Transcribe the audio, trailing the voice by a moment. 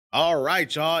All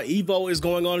right, y'all. Evo is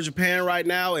going on in Japan right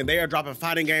now, and they are dropping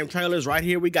fighting game trailers. Right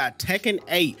here, we got Tekken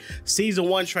 8 Season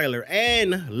 1 trailer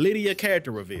and Lidia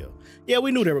character reveal. Yeah,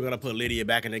 we knew they were going to put Lidia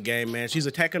back in the game, man. She's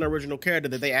a Tekken original character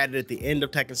that they added at the end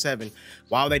of Tekken 7.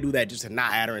 Why would they do that just to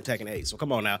not add her in Tekken 8? So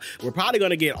come on now. We're probably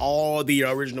going to get all the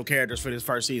original characters for this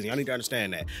first season. Y'all need to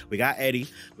understand that. We got Eddie.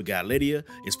 We got Lidia.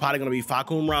 It's probably going to be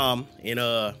Fakun Ram and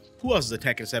who else is the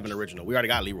Tekken 7 original? We already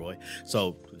got Leroy.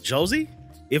 So Josie?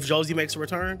 If Josie makes a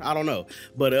return, I don't know.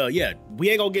 But yeah, we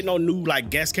ain't gonna get no new like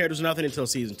guest characters or nothing until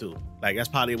season 2. Like that's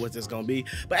probably what this gonna be.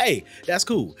 But hey, that's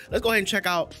cool. Let's go ahead and check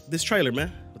out this trailer, man.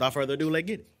 Without further ado, let's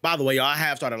get it. By the way, y'all, I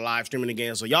have started live streaming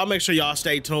again. So y'all make sure y'all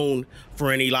stay tuned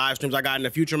for any live streams I got in the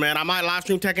future, man. I might live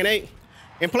stream Tekken 8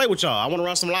 and play with y'all. I wanna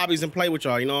run some lobbies and play with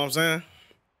y'all, you know what I'm saying?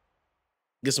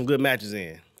 Get some good matches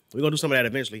in. We're gonna do some of that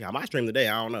eventually. I might stream today,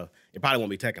 I don't know. It probably won't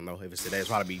be Tekken though. If it's today, it's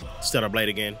probably be Stellar Blade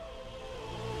again.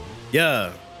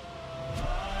 Yeah.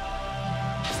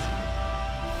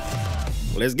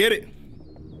 Let's get it.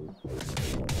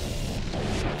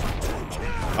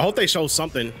 I hope they show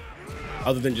something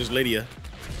other than just Lidia.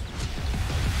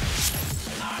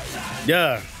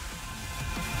 Yeah.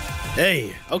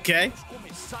 Hey, okay.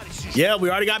 Yeah, we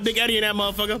already got Big Eddie in that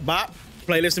motherfucker. Bop.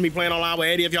 Playlist to me playing online with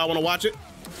Eddie if y'all want to watch it.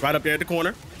 It's right up there at the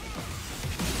corner.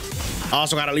 I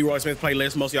also got a Leroy Smith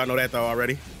playlist. Most of y'all know that though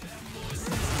already.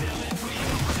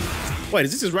 Wait,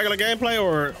 is this his regular gameplay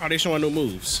or are they showing new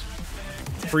moves?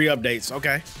 Free updates,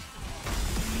 okay.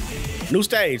 New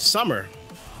stage, summer.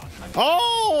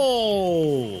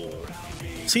 Oh!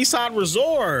 Seaside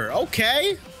Resort,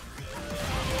 okay.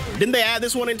 Didn't they add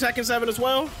this one in Tekken 7 as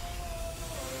well?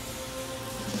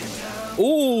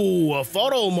 Ooh, a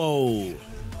photo mode.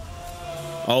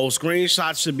 Oh,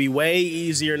 screenshots should be way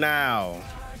easier now.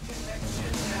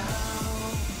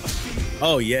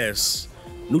 Oh, yes.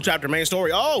 New chapter, main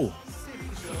story. Oh!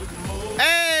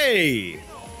 Hey!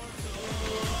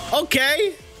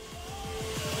 Okay.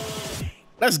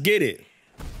 Let's get it.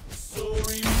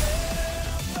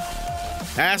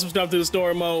 Add some stuff to the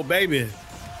story mode, baby.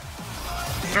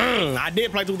 I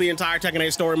did play through the entire Tekken 8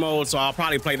 story mode, so I'll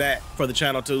probably play that for the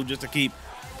channel too, just to keep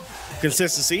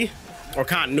consistency, or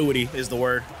continuity is the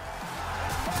word.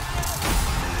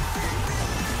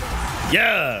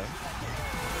 Yeah.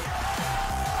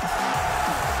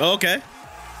 Okay.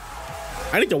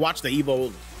 I need to watch the Evo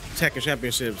Tekken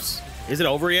Championships. Is it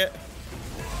over yet?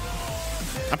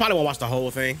 I probably won't watch the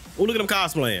whole thing. Oh, look at them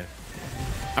cosplaying.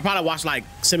 I probably watch like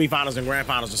semifinals and grand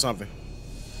finals or something.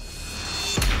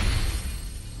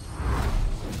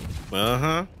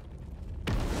 Uh-huh.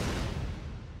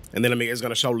 And then it's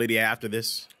gonna show Lidia after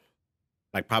this.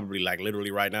 Like probably like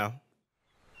literally right now.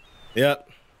 Yep.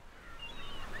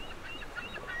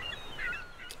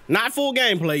 Not full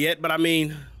gameplay yet, but I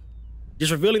mean,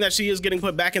 just revealing that she is getting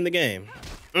put back in the game.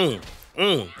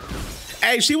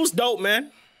 Hey, she was dope,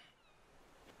 man.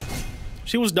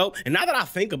 She was dope. And now that I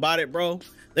think about it, bro,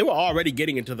 they were already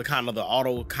getting into the kind of the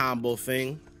auto combo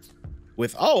thing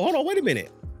with, oh, hold on, wait a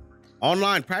minute.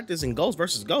 Online practice and Ghost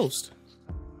versus Ghost.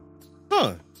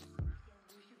 Huh.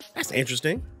 That's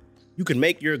interesting. You can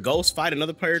make your Ghost fight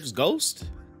another player's Ghost.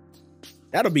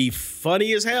 That'll be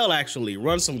funny as hell, actually.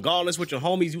 Run some gauntlets with your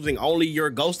homies using only your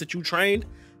Ghost that you trained,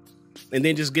 and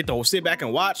then just get to sit back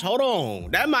and watch. Hold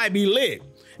on, that might be lit.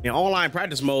 In online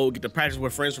practice mode, get to practice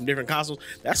with friends from different consoles.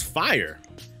 That's fire.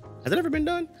 Has it ever been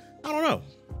done? I don't know.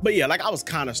 But yeah, like I was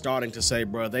kind of starting to say,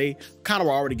 bro, they kind of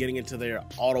were already getting into their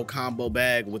auto combo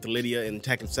bag with Lidia in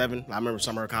Tekken 7. I remember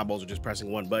some of her combos were just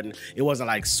pressing one button. It wasn't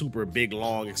like super big,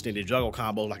 long, extended juggle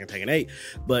combos like in Tekken 8.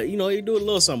 But you know, you do a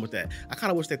little something with that. I kind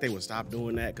of wish that they would stop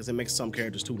doing that because it makes some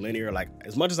characters too linear. Like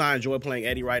as much as I enjoy playing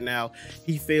Eddie right now,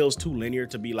 he feels too linear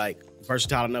to be like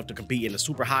versatile enough to compete in the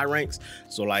super high ranks.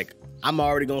 So like, I'm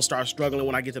already gonna start struggling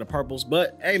when I get to the purples.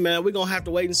 But hey man, we're gonna have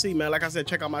to wait and see, man. Like I said,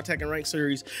 check out my Tekken Rank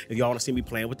series if y'all wanna see me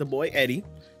playing with the boy Eddie.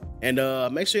 And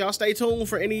make sure y'all stay tuned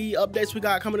for any updates we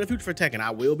got coming in the future for Tekken. I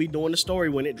will be doing the story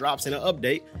when it drops in an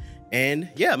update. And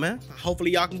yeah, man,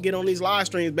 hopefully y'all can get on these live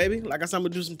streams, baby. Like I said, I'm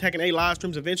gonna do some Tekken 8 live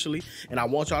streams eventually. And I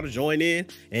want y'all to join in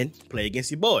and play against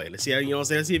your boy. Let's see how, you know what I'm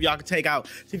saying? Let's see if y'all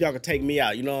can take me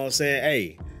out. You know what I'm saying?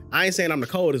 Hey, I ain't saying I'm the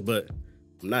coldest, but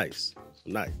I'm nice.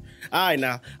 I'm nice. All right,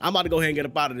 now, I'm about to go ahead and get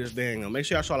up out of this thing. Make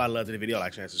sure y'all show a lot of love to the video,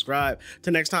 like, share, and subscribe.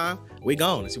 Till next time, we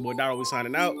gone. It's your boy Dairu, we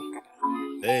signing out.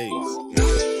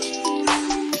 Peace.